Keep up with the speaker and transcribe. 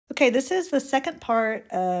Okay, this is the second part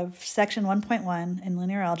of section 1.1 in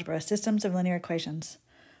linear algebra, systems of linear equations.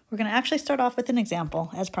 We're going to actually start off with an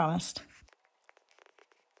example, as promised.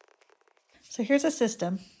 So here's a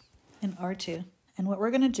system in R2. And what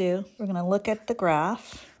we're going to do, we're going to look at the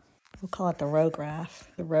graph. We'll call it the row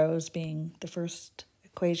graph. The rows being the first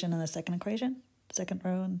equation and the second equation. Second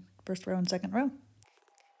row and first row and second row.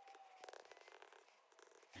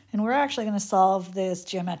 And we're actually going to solve this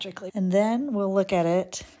geometrically. And then we'll look at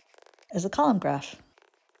it as a column graph.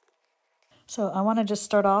 So I want to just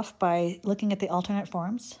start off by looking at the alternate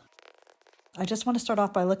forms. I just want to start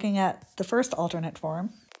off by looking at the first alternate form.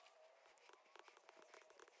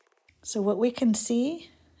 So what we can see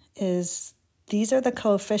is these are the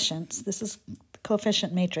coefficients. This is the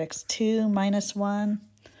coefficient matrix, 2, -1,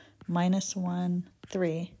 -1,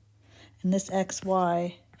 3. And this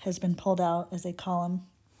xy has been pulled out as a column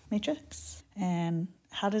matrix. And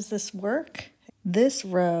how does this work? This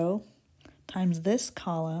row times this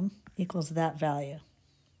column equals that value.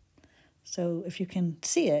 So if you can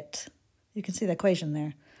see it, you can see the equation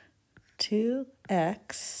there.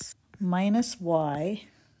 2x minus y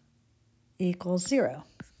equals 0.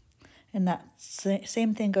 And that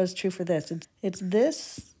same thing goes true for this. It's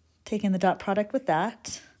this taking the dot product with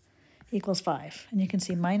that equals 5. And you can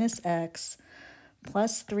see minus x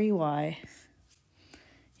plus 3y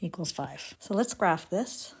equals 5. So let's graph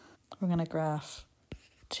this. We're going to graph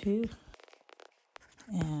 2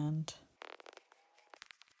 and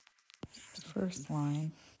the first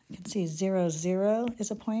line. You can see 0, 0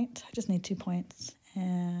 is a point. I just need 2 points.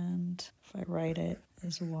 And if I write it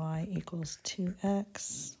as y equals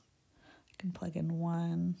 2x, I can plug in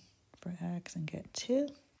 1 for x and get 2.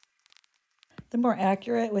 The more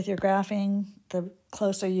accurate with your graphing, the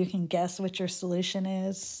closer you can guess what your solution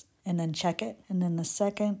is and then check it. And then the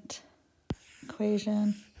second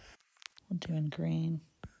equation, we'll do in green,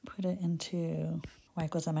 put it into y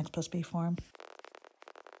equals mx plus b form.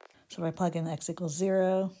 So if I plug in x equals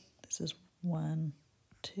 0, this is 1,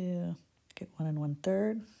 2, get 1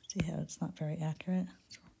 1/3. See how it's not very accurate?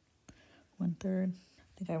 So 1/3.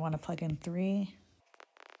 I think I want to plug in 3.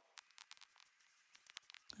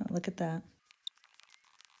 Oh, look at that.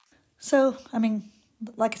 So, I mean,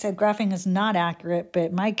 like I said, graphing is not accurate,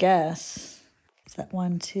 but my guess is that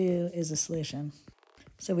 1, 2 is a solution.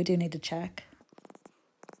 So we do need to check.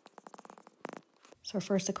 So our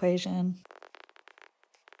first equation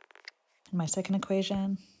and my second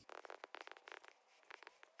equation.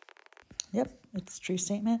 Yep, it's a true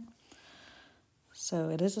statement. So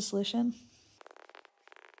it is a solution.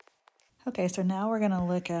 Okay, so now we're going to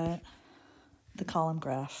look at the column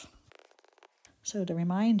graph. So to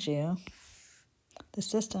remind you, the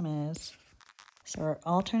system is, so our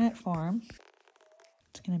alternate form,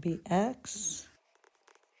 it's going to be x,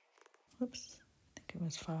 whoops, I think it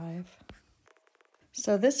was 5.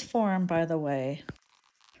 So this form, by the way,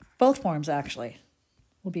 both forms actually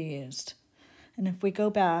will be used. And if we go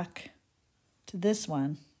back to this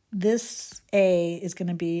one, this A is going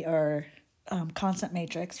to be our constant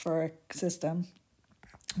matrix for our system.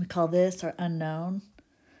 We call this our unknown,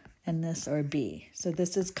 and this our B. So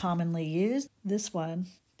this is commonly used. This one,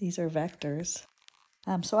 these are vectors.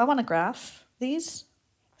 So I want to graph these.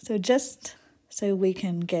 So just so we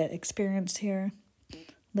can get experience here,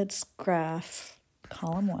 let's graph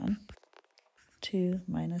column 1, 2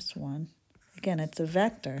 minus 1. Again, it's a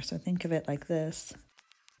vector, so think of it like this.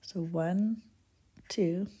 So 1,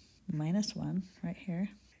 2 minus 1 right here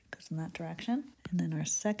goes in that direction. And then our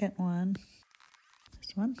second one,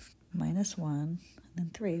 this one, minus 1, and then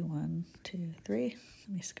 3. 1, 2, 3. Let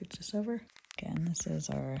me scooch this over. Again, this is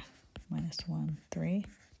our minus 1, 3.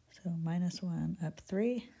 So minus 1 up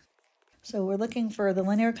 3. So we're looking for the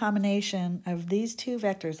linear combination of these two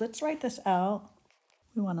vectors. Let's write this out.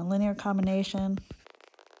 We want a linear combination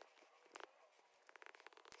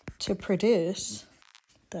to produce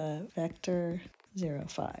the vector 0,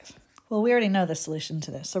 5. Well, we already know the solution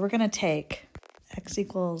to this. So we're going to take x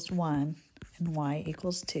equals 1 and y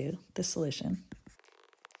equals 2, the solution.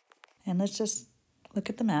 And let's just look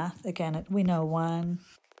at the math. Again, we know 1.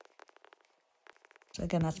 So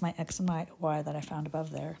again, that's my x and my y that I found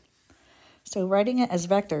above there. So writing it as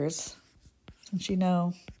vectors, since you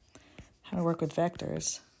know how to work with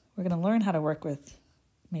vectors, we're going to learn how to work with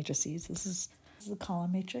matrices. This is the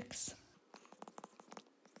column matrix.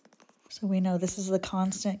 So we know this is the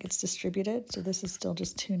constant gets distributed. So this is still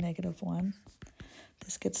just 2, -1.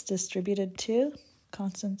 This gets distributed 2.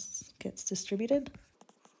 Constants gets distributed.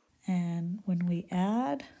 And when we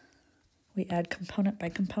add component by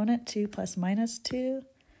component. 2 plus minus 2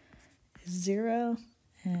 is 0.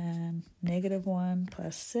 And -1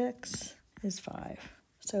 plus 6 is 5.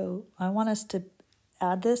 So I want us to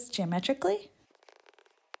add this geometrically.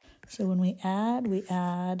 So when we add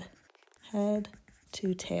head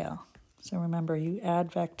to tail. So remember, you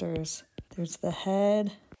add vectors. There's the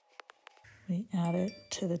head. We add it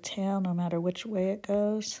to the tail no matter which way it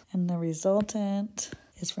goes. And the resultant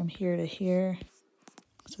is from here to here.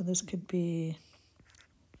 So this could be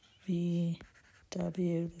V,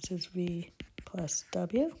 W. This is V plus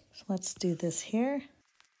W. So let's do this here.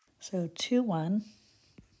 So 2, 1,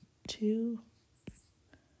 2,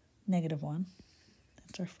 negative 1.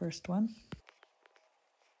 That's our first one.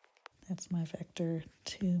 That's my vector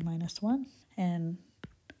 2 minus 1. And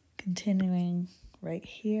continuing right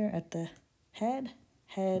here at the head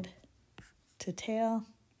to tail.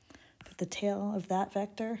 But the tail of that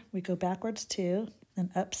vector, we go backwards 2,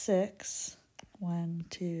 then up 6. 1,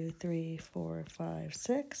 2, 3, 4, 5,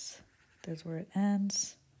 6. There's where it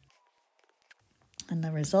ends. And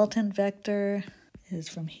the resultant vector is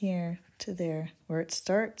from here to there, where it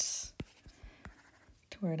starts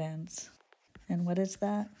to where it ends. And what is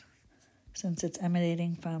that? Since it's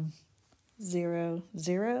emanating from 0,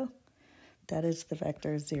 0, that is the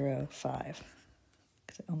vector 0, 5,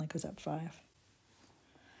 because it only goes up 5.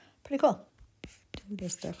 Pretty cool. Do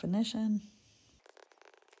this definition.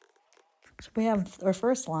 So we have our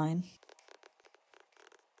first line.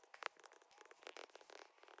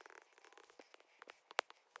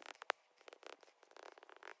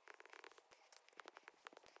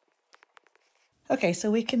 Okay, so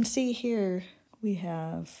we can see here we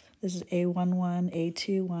have, this is A11,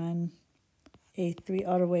 A21, A3,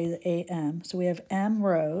 all the way to AM. So we have M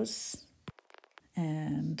rows,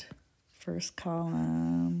 and first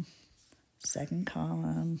column, second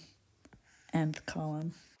column, nth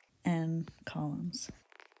column, n columns.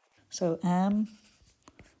 So M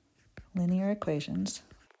linear equations,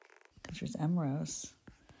 because there's M rows,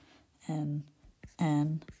 and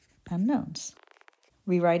n unknowns.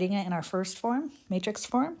 Rewriting it in our first form, matrix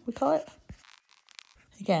form, we call it.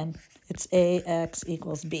 Again, it's AX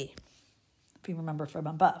equals B, if you remember from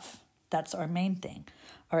above. That's our main thing.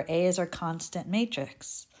 Our A is our constant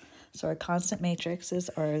matrix. So our constant matrices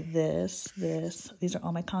are this, this. These are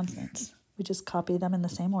all my constants. We just copy them in the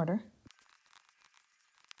same order.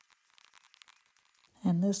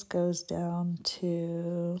 And this goes down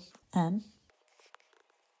to N.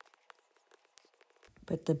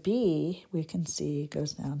 But the B, we can see,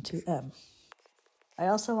 goes down to M. I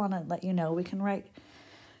also want to let you know we can write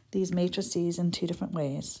these matrices in 2 different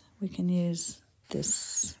ways. We can use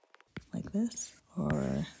this like this,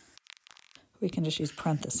 or we can just use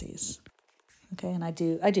parentheses. Okay, and I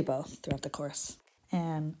do both throughout the course.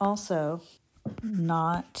 And also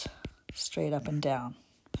not straight up and down.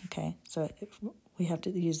 Okay, so we have to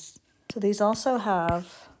use, so these also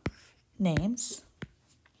have names.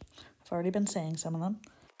 I've already been saying some of them.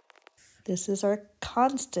 This is our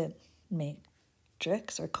constant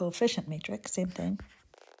matrix, or coefficient matrix, same thing.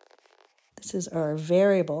 This is our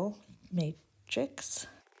variable matrix,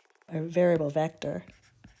 our variable vector.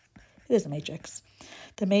 It is a matrix.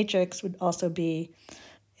 The matrix would also be,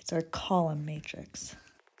 it's our column matrix.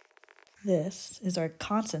 This is our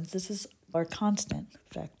constants. This is our constant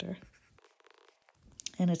vector.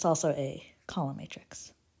 And it's also a column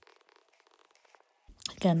matrix.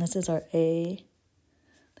 Again, this is our A,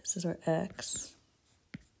 this is our X,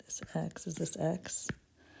 this X is this X,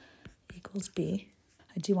 equals B.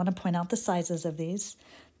 I do want to point out the sizes of these.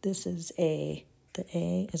 This is A. The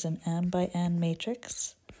A is an M by N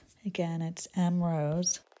matrix. Again, it's M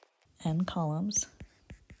rows, N columns.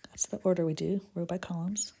 That's the order we do, row by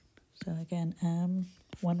columns. So again, M,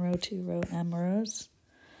 1 row, 2 row, M rows,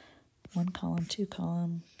 1 column, 2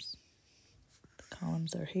 columns. The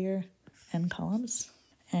columns are here, N columns.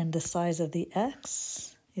 And the size of the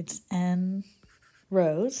X, it's N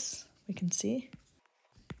rows, we can see,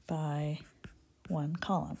 by 1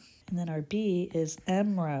 column. And then our B is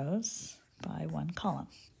M rows by 1 column.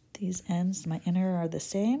 These N's, my inner, are the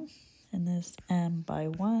same, and this M by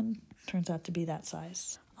 1 turns out to be that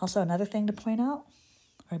size. Also, another thing to point out,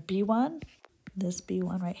 our B1, this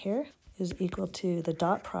B1 right here, is equal to the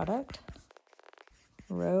dot product,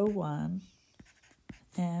 row 1,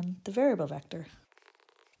 and the variable vector.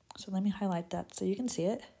 So let me highlight that so you can see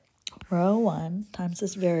it. Row 1 times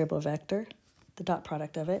this variable vector, the dot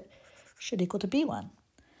product of it, should equal to B1.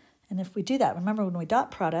 And if we do that, remember when we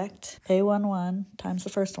dot product, A11 times the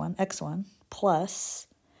first one, X1, plus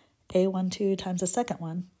A12 times the second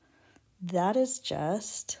one, that is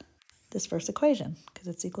just this first equation, because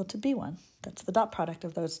it's equal to B1. That's the dot product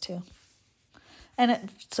of those two.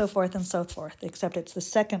 And so forth and so forth, except it's the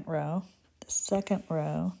second row, the second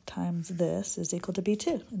row times this is equal to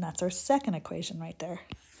b2. And that's our second equation right there,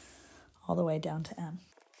 all the way down to n.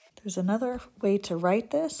 There's another way to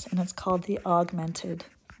write this, and it's called the augmented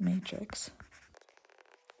matrix.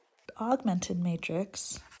 Augmented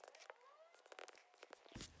matrix,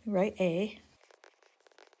 we write A,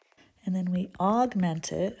 and then we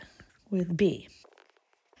augment it with B.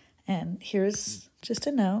 And here's just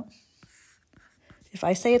a note. If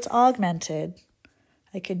I say it's augmented,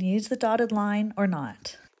 I can use the dotted line or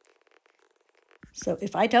not. So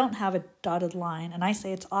if I don't have a dotted line and I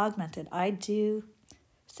say it's augmented, I do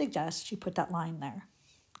suggest you put that line there,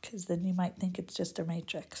 because then you might think it's just a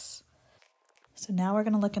matrix. So now we're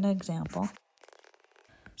going to look at an example.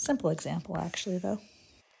 Simple example, actually, though.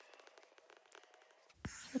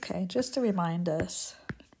 Okay, just to remind us,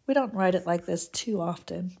 we don't write it like this too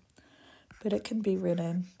often, but it can be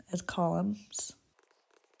written as columns.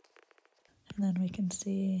 And then we can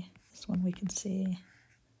see, this one we can see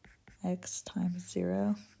x times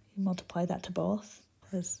 0. You multiply that to both,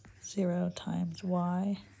 plus 0 times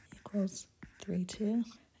y equals 3, 2.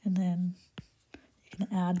 And then you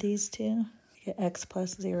can add these two. You get x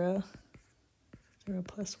plus 0, 0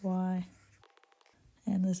 plus y.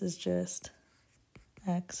 And this is just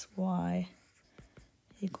x, y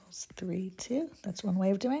equals 3, 2. That's one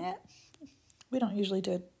way of doing it. We don't usually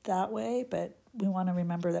do it that way, but we want to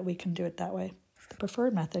remember that we can do it that way. The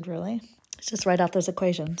preferred method, really, is just write out those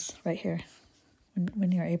equations right here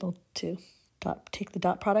when you're able to. Take the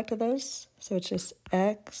dot product of those. So it's just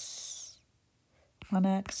x,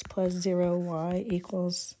 1x plus 0y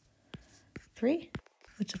equals 3,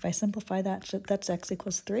 which if I simplify that, that's x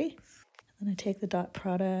equals 3. And then I take the dot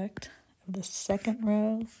product of the second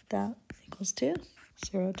row, that equals 2.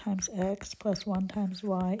 0 times x plus 1 times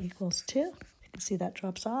y equals 2. You can see that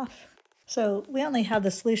drops off. So we only have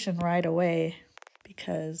the solution right away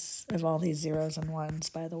because of all these zeros and ones,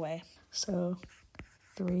 by the way. So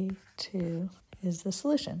 3, 2 is the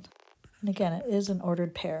solution. And again, it is an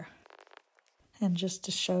ordered pair. And just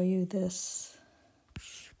to show you this,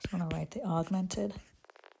 I want to write the augmented.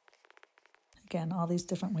 Again, all these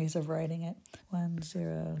different ways of writing it. 1,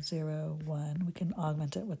 0, 0, 1. We can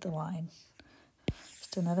augment it with the line.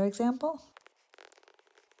 Just another example.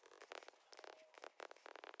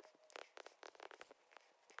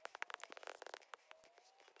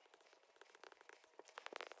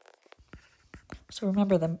 So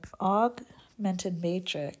remember, the augmented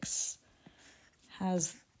matrix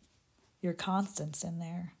has your constants in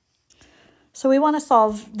there. So we want to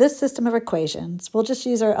solve this system of equations. We'll just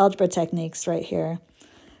use our algebra techniques right here.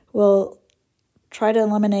 We'll try to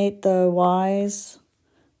eliminate the y's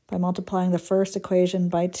by multiplying the first equation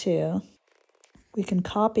by 2. We can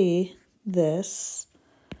copy this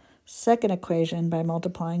second equation by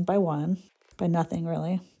multiplying by 1, by nothing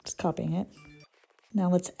really, just copying it. Now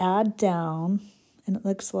let's add down, and it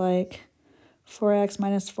looks like 4x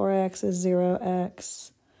minus 4x is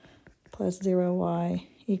 0x plus 0y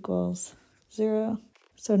equals 0.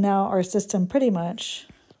 So now our system pretty much,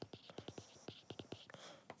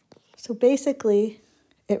 so basically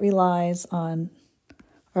it relies on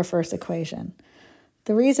our first equation.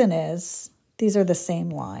 The reason is these are the same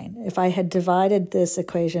line. If I had divided this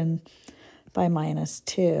equation by minus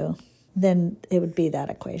 2, then it would be that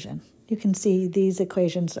equation. You can see these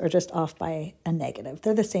equations are just off by a negative.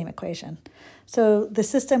 They're the same equation. So the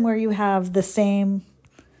system where you have the same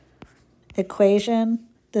equation,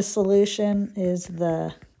 the solution is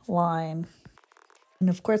the line. And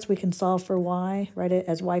of course we can solve for y, write it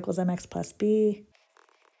as y equals mx plus b.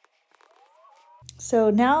 So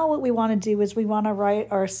now what we want to do is we want to write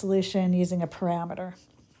our solution using a parameter.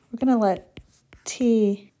 We're going to let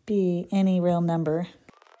t be any real number.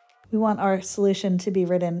 We want our solution to be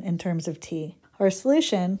written in terms of t. Our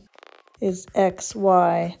solution is x,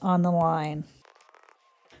 y on the line.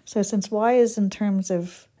 So since y is in terms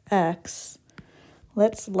of x,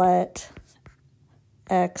 let's let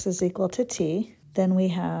x is equal to t. Then we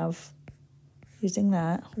have, using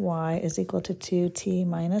that, y is equal to 2t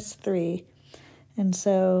minus 3. And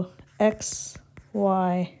so x,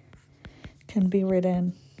 y can be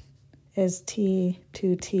written as t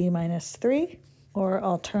 2t minus 3, or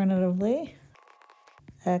alternatively,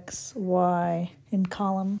 x, y in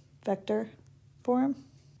column vector form.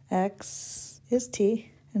 X is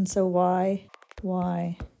t, and so y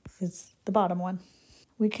is the bottom one.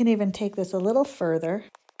 We can even take this a little further.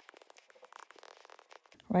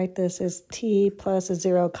 Write this as t plus a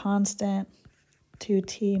 0 constant,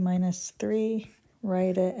 2t minus 3.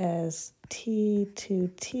 Write it as t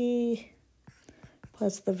 2t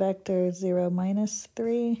plus the vector 0 minus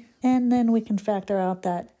 3. And then we can factor out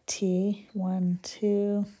that t, 1,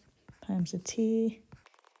 2, times a t.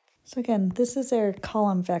 So again, this is our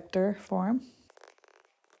column vector form.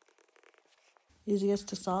 Easiest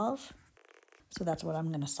to solve. So that's what I'm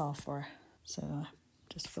going to solve for. So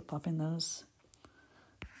just flip-flopping those.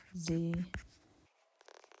 Z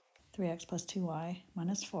 3x plus 2y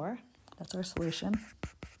minus 4. That's our solution.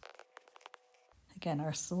 Again,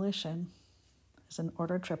 our solution is an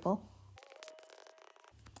ordered triple.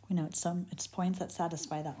 We know it's points that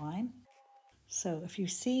satisfy that line. So if you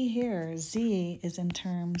see here, z is in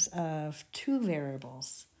terms of two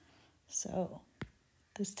variables. So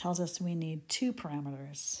this tells us we need two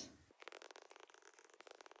parameters.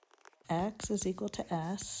 X is equal to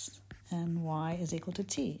s and y is equal to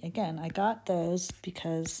t. Again, I got those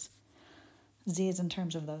because z is in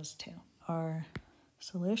terms of those two. Our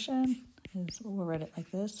solution is, we'll write it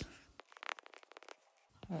like this.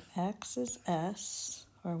 Our x is s,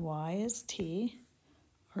 our y is t,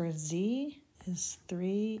 our z is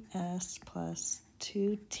 3s plus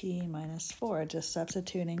 2t minus 4, just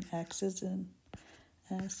substituting x is in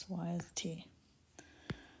s, y is t.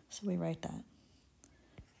 So we write that.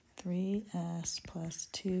 3s plus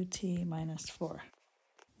 2t minus 4,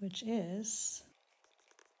 which is,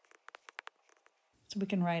 so we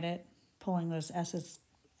can write it, pulling those s's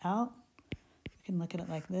out. We can look at it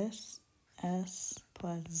like this. S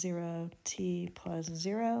plus 0, t plus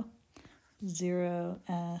 0,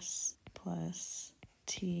 0s plus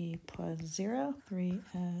t plus 0,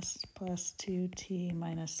 3s plus 2t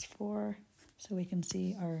minus 4. So we can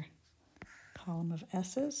see our column of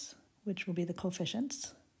s's, which will be the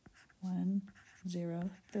coefficients. 1, 0,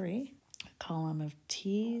 3. A column of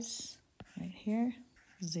t's right here.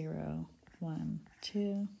 0, 1,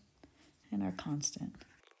 2. And our constant.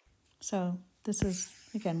 So this is,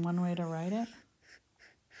 again, one way to write it.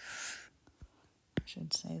 I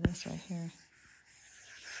should say this right here.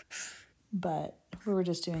 But if we were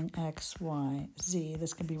just doing x, y, z,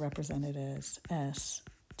 this could be represented as s,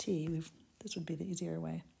 t. This would be the easier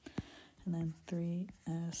way. And then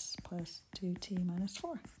 3s plus 2t minus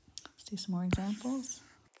 4. Let's do some more examples.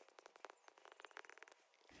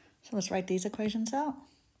 So let's write these equations out.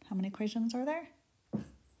 How many equations are there?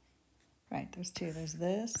 Right, there's two. There's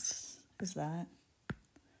this is that,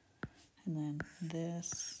 and then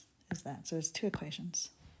this is that. So there's two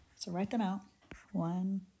equations. So write them out.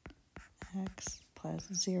 1 x plus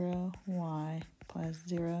 0 y plus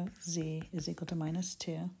 0 z is equal to minus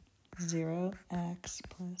 2. 0 x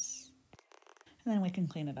plus, and then we can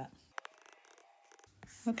clean it up.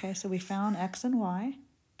 Okay, so we found x and y,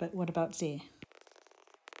 but what about z?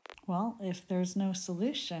 Well, if there's no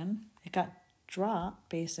solution, it got dropped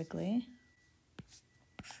basically.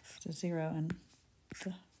 It's a 0 in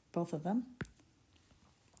both of them.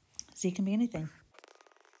 Z can be anything.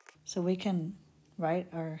 So we can write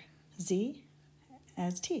our z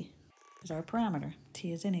as t, is our parameter.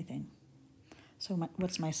 T is anything. So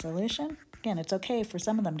what's my solution? Again, it's okay for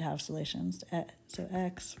some of them to have solutions. So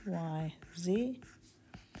x, y, z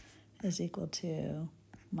is equal to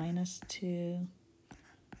minus 2,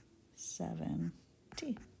 7,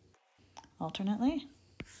 t. Alternately,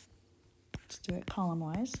 let's do it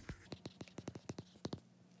column-wise.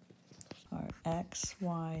 Our x,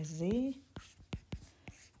 y, z.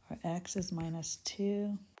 Our x is minus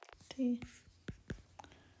 2t,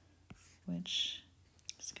 which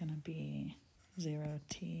is going to be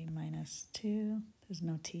 0t minus 2. There's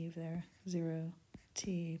no t there.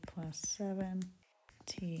 0t plus 7,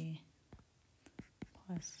 t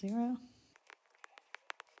plus 0,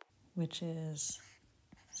 which is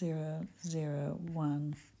 0, 0,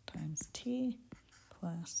 1 times t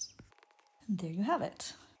plus, and there you have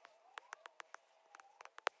it.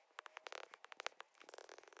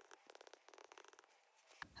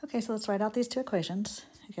 Okay, so let's write out these two equations.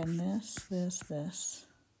 Again, this. It's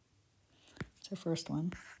our first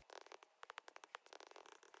one.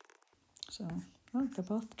 So, oh, they're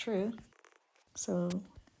both true. So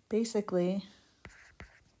basically,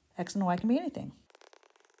 x and y can be anything.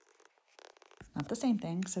 Not the same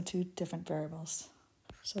thing, so two different variables.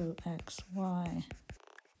 So x, y,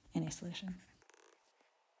 any solution.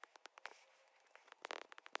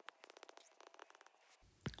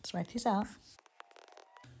 Let's write these out.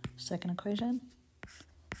 Second equation,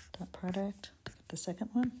 dot product, the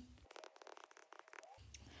second one.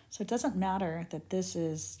 So it doesn't matter that this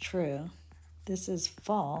is true. This is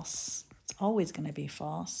false. It's always going to be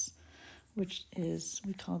false, which is,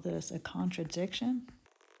 we call this a contradiction.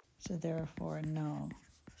 So therefore, no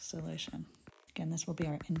solution. Again, this will be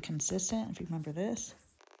our inconsistent, if you remember this.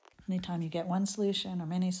 Anytime you get one solution or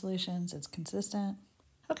many solutions, it's consistent.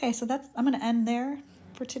 Okay, so I'm going to end there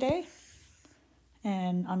for today.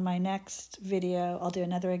 And on my next video, I'll do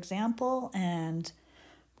another example and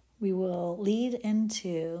we will lead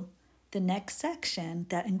into the next section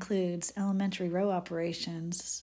that includes elementary row operations